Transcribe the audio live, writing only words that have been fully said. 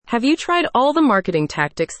Have you tried all the marketing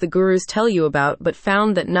tactics the gurus tell you about but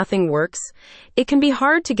found that nothing works? It can be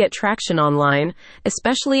hard to get traction online,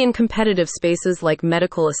 especially in competitive spaces like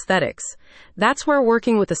medical aesthetics. That's where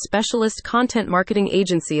working with a specialist content marketing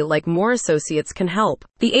agency like Moore Associates can help.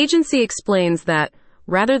 The agency explains that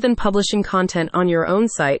rather than publishing content on your own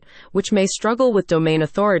site, which may struggle with domain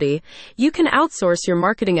authority, you can outsource your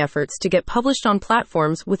marketing efforts to get published on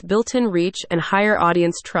platforms with built-in reach and higher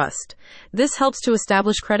audience trust. This helps to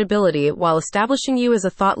establish credibility while establishing you as a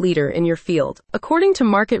thought leader in your field. According to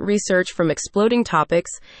market research from Exploding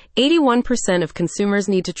Topics, 81% of consumers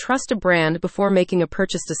need to trust a brand before making a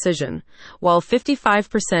purchase decision, while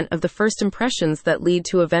 55% of the first impressions that lead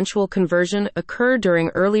to eventual conversion occur during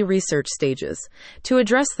early research stages. To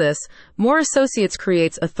address this, Moore Associates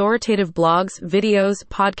creates authoritative blogs, videos,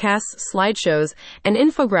 podcasts, slideshows, and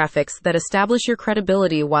infographics that establish your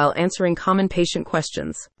credibility while answering common patient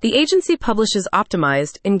questions. The agency publishes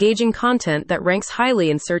optimized, engaging content that ranks highly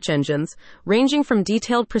in search engines, ranging from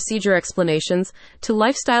detailed procedure explanations to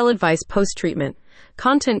lifestyle advice post-treatment.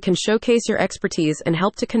 Content can showcase your expertise and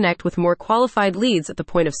help to connect with more qualified leads at the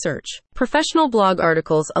point of search. Professional blog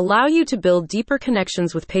articles allow you to build deeper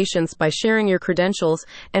connections with patients by sharing your credentials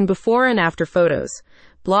and before and after photos.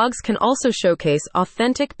 Blogs can also showcase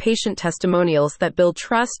authentic patient testimonials that build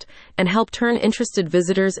trust and help turn interested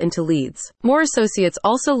visitors into leads. Moore Associates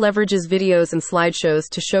also leverages videos and slideshows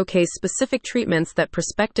to showcase specific treatments that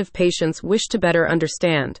prospective patients wish to better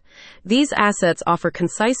understand. These assets offer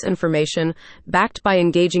concise information backed by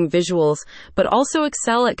engaging visuals, but also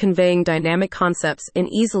excel at conveying dynamic concepts in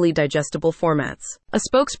easily digestible formats. A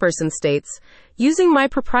spokesperson states, "Using my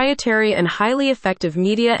proprietary and highly effective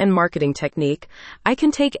media and marketing technique, I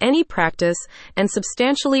can take any practice and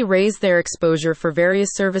substantially raise their exposure for various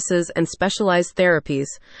services and specialized therapies,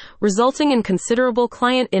 resulting in considerable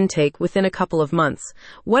client intake within a couple of months.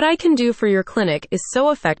 What I can do for your clinic is so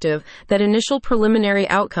effective that initial preliminary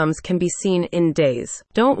outcomes can be seen in days."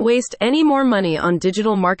 Don't waste any more money on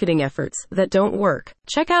digital marketing efforts that don't work.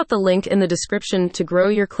 Check out the link in the description to grow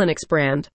your clinic's brand.